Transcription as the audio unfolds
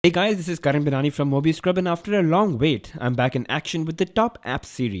Hey guys, this is Karan Binani from Mobi Scrub, and after a long wait, I'm back in action with the top apps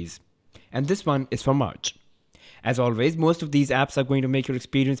series. And this one is for March. As always, most of these apps are going to make your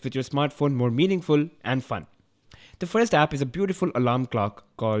experience with your smartphone more meaningful and fun. The first app is a beautiful alarm clock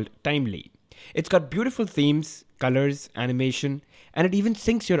called Timely. It's got beautiful themes, colors, animation, and it even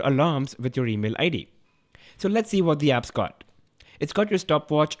syncs your alarms with your email ID. So let's see what the app's got. It's got your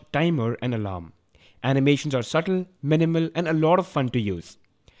stopwatch, timer, and alarm. Animations are subtle, minimal, and a lot of fun to use.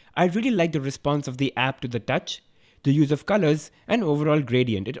 I really like the response of the app to the touch, the use of colors, and overall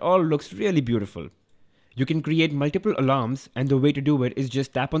gradient. It all looks really beautiful. You can create multiple alarms, and the way to do it is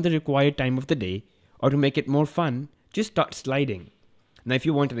just tap on the required time of the day, or to make it more fun, just start sliding. Now, if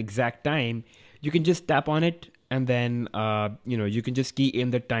you want an exact time, you can just tap on it, and then you can just key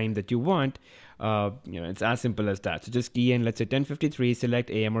in the time that you want. It's as simple as that. So just key in, let's say 10:53,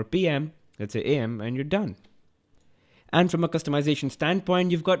 select AM or PM. Let's say AM, and you're done. And from a customization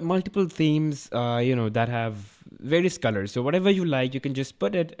standpoint, you've got multiple themes, that have various colors. So whatever you like, you can just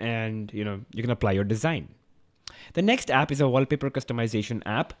put it and, you can apply your design. The next app is a wallpaper customization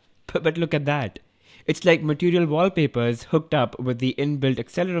app. But look at that. It's like Material Wallpapers hooked up with the inbuilt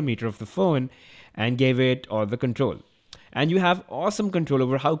accelerometer of the phone and gave it all the control. And you have awesome control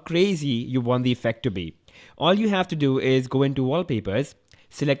over how crazy you want the effect to be. All you have to do is go into Wallpapers,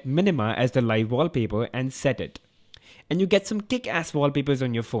 select Minima as the live wallpaper and set it. And you get some kick-ass wallpapers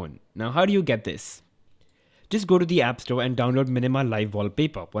on your phone. Now, how do you get this? Just go to the App Store and download Minima Live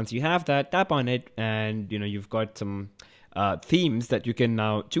Wallpaper. Once you have that, tap on it, and you've got some themes that you can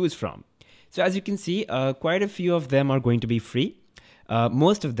now choose from. So as you can see, quite a few of them are going to be free.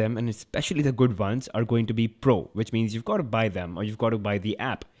 Most of them, and especially the good ones, are going to be pro, which means you've got to buy them or you've got to buy the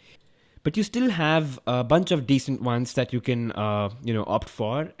app. But you still have a bunch of decent ones that you can, opt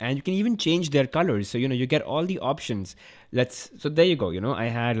for, and you can even change their colors. So, you get all the options. So there you go. I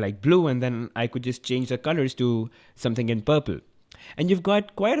had like blue, and then I could just change the colors to something in purple. And you've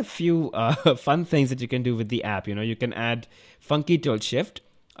got quite a few fun things that you can do with the app. You can add funky tilt shift,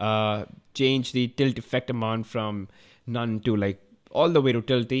 change the tilt effect amount from none to like all the way to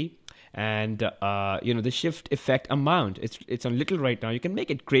tilty. And the shift effect amount, it's on little right now. You can make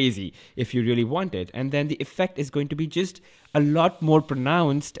it crazy if you really want it, and then the effect is going to be just a lot more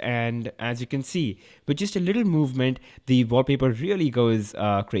pronounced. And as you can see, with just a little movement, the wallpaper really goes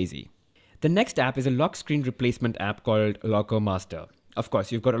crazy. The next app is a lock screen replacement app called Locker Master. Of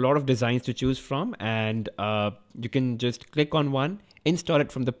course, you've got a lot of designs to choose from, and you can just click on one, install it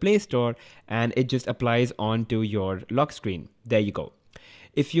from the Play Store, and it just applies onto your lock screen. There you go.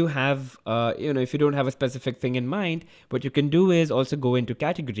 If you have, if you don't have a specific thing in mind, what you can do is also go into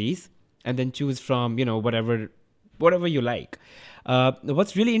categories and then choose from, whatever you like.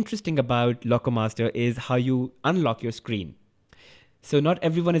 What's really interesting about Locker Master is how you unlock your screen. So not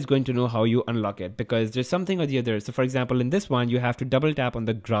everyone is going to know how you unlock it, because there's something or the other. So for example, in this one, you have to double tap on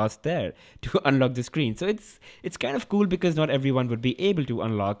the grass there to unlock the screen. So it's kind of cool because not everyone would be able to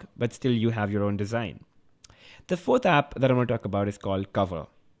unlock, but still you have your own design. The fourth app that I'm going to talk about is called Cover.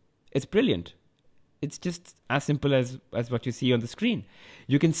 It's brilliant. It's just as simple as what you see on the screen.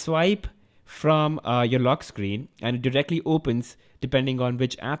 You can swipe from your lock screen, and it directly opens depending on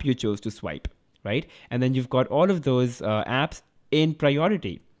which app you chose to swipe, right? And then you've got all of those apps in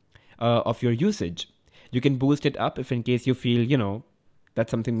priority of your usage. You can boost it up if in case you feel,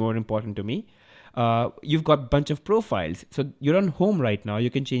 that's something more important to me. You've got a bunch of profiles. So you're on home right now. You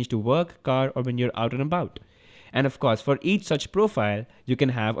can change to work, car, or when you're out and about. And of course, for each such profile, you can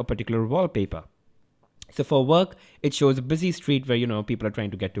have a particular wallpaper. So for work, it shows a busy street where, people are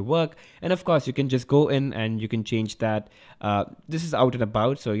trying to get to work. And of course, you can just go in and you can change that. This is out and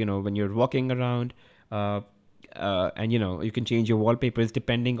about. So, when you're walking around and, you can change your wallpapers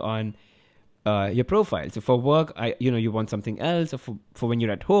depending on your profile. So for work, you want something else. Or for when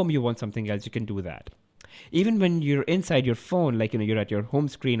you're at home, you want something else, you can do that. Even when you're inside your phone, like, you're at your home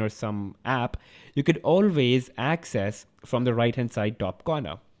screen or some app, you could always access from the right-hand side top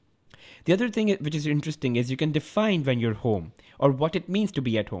corner. The other thing which is interesting is you can define when you're home or what it means to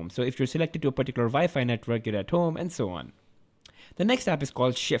be at home. So if you're selected to a particular Wi-Fi network, you're at home, and so on. The next app is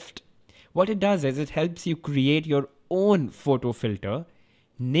called Shift. What it does is it helps you create your own photo filter,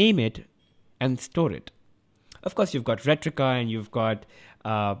 name it, and store it. Of course, you've got Retrica, and you've got,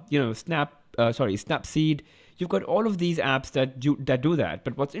 Snapseed. You've got all of these apps that do that.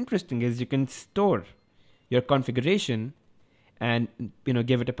 But what's interesting is you can store your configuration and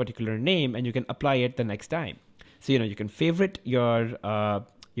give it a particular name, and you can apply it the next time. So you can favorite your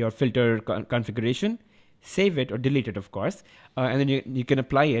filter configuration, save it or delete it, of course, and then you can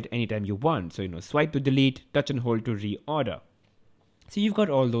apply it anytime you want. So swipe to delete, touch and hold to reorder. So you've got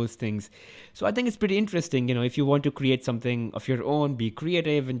all those things. So I think it's pretty interesting, if you want to create something of your own, be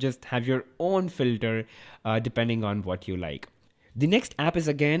creative and just have your own filter depending on what you like. The next app is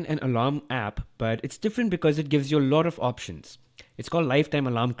again an alarm app, but it's different because it gives you a lot of options. It's called Lifetime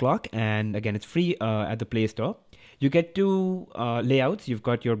Alarm Clock, and again, it's free at the Play Store. You get two layouts. You've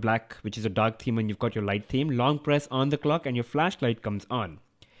got your black, which is a dark theme, and you've got your light theme. Long press on the clock, and your flashlight comes on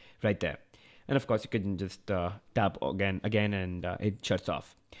right there. And of course, you can just tap again, and it shuts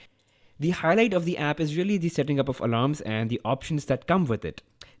off. The highlight of the app is really the setting up of alarms and the options that come with it.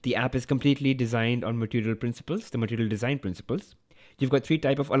 The app is completely designed on material principles, the material design principles. You've got three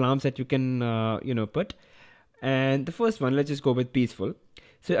types of alarms that you can, put. And the first one, let's just go with peaceful.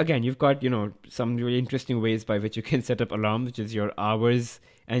 So again, you've got, some really interesting ways by which you can set up alarms, which is your hours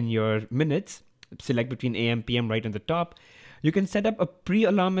and your minutes. Select between AM, PM right on the top. You can set up a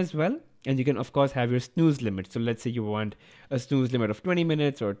pre-alarm as well. And you can, of course, have your snooze limit. So let's say you want a snooze limit of 20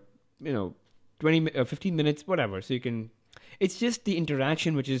 minutes or, 15 minutes, whatever. So you can, it's just the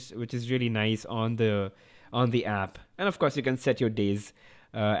interaction which is really nice on the app. And of course, you can set your days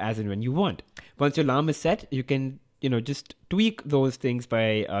as and when you want. Once your alarm is set, you can, just tweak those things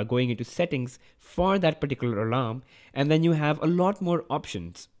by going into settings for that particular alarm. And then you have a lot more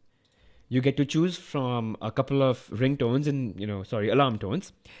options. You get to choose from a couple of ringtones and, alarm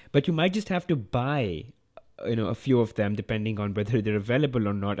tones, but you might just have to buy, a few of them depending on whether they're available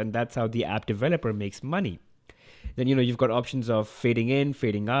or not. And that's how the app developer makes money. Then, you've got options of fading in,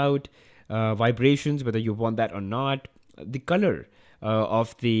 fading out, vibrations, whether you want that or not, the color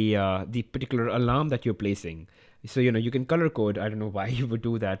of the particular alarm that you're placing. So, you can color code. I don't know why you would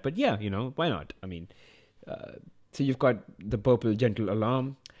do that, but yeah, why not? I mean, so you've got the purple gentle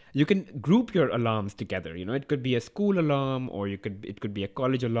alarm. You can group your alarms together. It could be a school alarm, or it could be a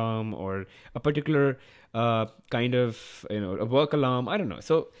college alarm, or a particular kind of a work alarm. I don't know.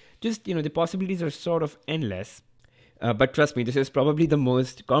 So just the possibilities are sort of endless. But trust me, this is probably the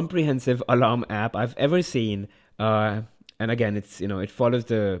most comprehensive alarm app I've ever seen. And again, it's it follows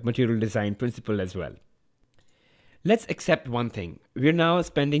the material design principle as well. Let's accept one thing. We're now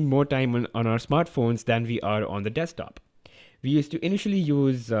spending more time on our smartphones than we are on the desktop. We used to initially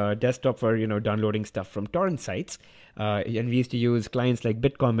use desktop for downloading stuff from torrent sites, and we used to use clients like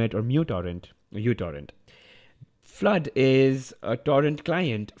BitComet or uTorrent. Flood is a torrent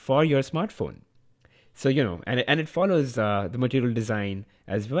client for your smartphone. So and it follows the material design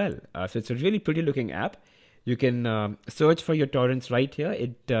as well. So it's a really pretty looking app. You can search for your torrents right here.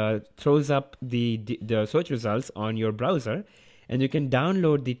 It throws up the search results on your browser, and you can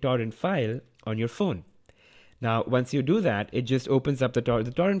download the torrent file on your phone. Now, once you do that, it just opens up the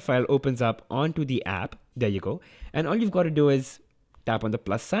torrent file opens up onto the app. There you go. And all you've got to do is tap on the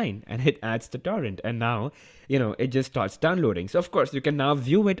plus sign and it adds the torrent. And now, it just starts downloading. So, of course, you can now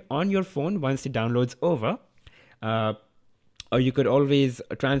view it on your phone once the download's over. Or you could always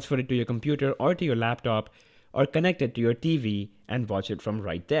transfer it to your computer or to your laptop or connect it to your TV and watch it from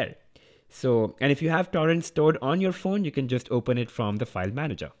right there. So, and if you have torrents stored on your phone, you can just open it from the file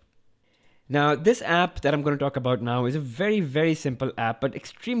manager. Now, this app that I'm going to talk about now is a very, very simple app, but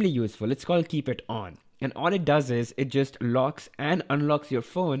extremely useful. It's called Keep It On. And all it does is it just locks and unlocks your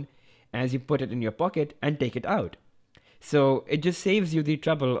phone as you put it in your pocket and take it out. So it just saves you the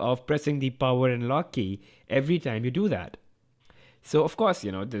trouble of pressing the power and lock key every time you do that. So of course,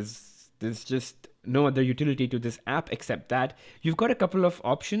 there's just no other utility to this app except that you've got a couple of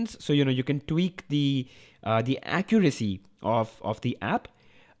options. So, you can tweak the accuracy of the app.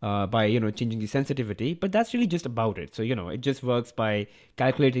 By changing the sensitivity, but that's really just about it. So it just works by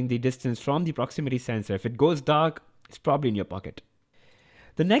calculating the distance from the proximity sensor. If it goes dark, it's probably in your pocket.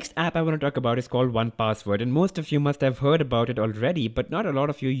 The next app I want to talk about is called 1Password, and most of you must have heard about it already, but not a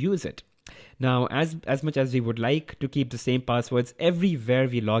lot of you use it. Now, as much as we would like to keep the same passwords everywhere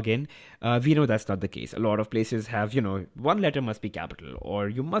we log in, we know that's not the case. A lot of places have, one letter must be capital, or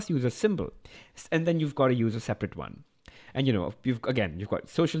you must use a symbol, and then you've got to use a separate one. And you've got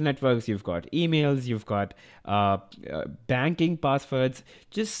social networks, you've got emails, you've got banking passwords,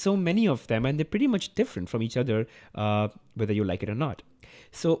 just so many of them, and they're pretty much different from each other, whether you like it or not.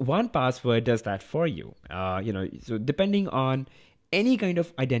 So 1Password does that for you. So depending on any kind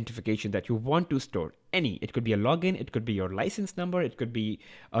of identification that you want to store, it could be a login, it could be your license number, it could be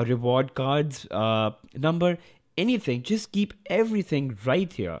a reward cards number, anything, just keep everything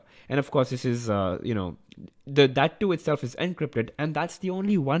right here. And of course, this is, that too itself is encrypted, and that's the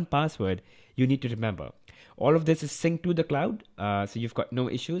only 1Password you need to remember. All of this is synced to the cloud, so you've got no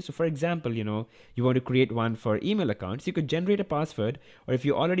issues. So for example, you want to create one for email accounts, you could generate a password, or if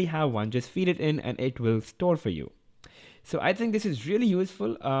you already have one, just feed it in and it will store for you. So I think this is really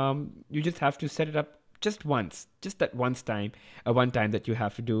useful. You just have to set it up just once, just that once time, one time that you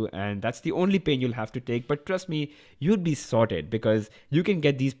have to do, and that's the only pain you'll have to take. But trust me, you'll be sorted because you can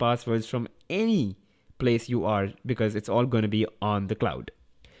get these passwords from any place you are because it's all going to be on the cloud.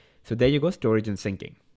 So there you go, storage and syncing.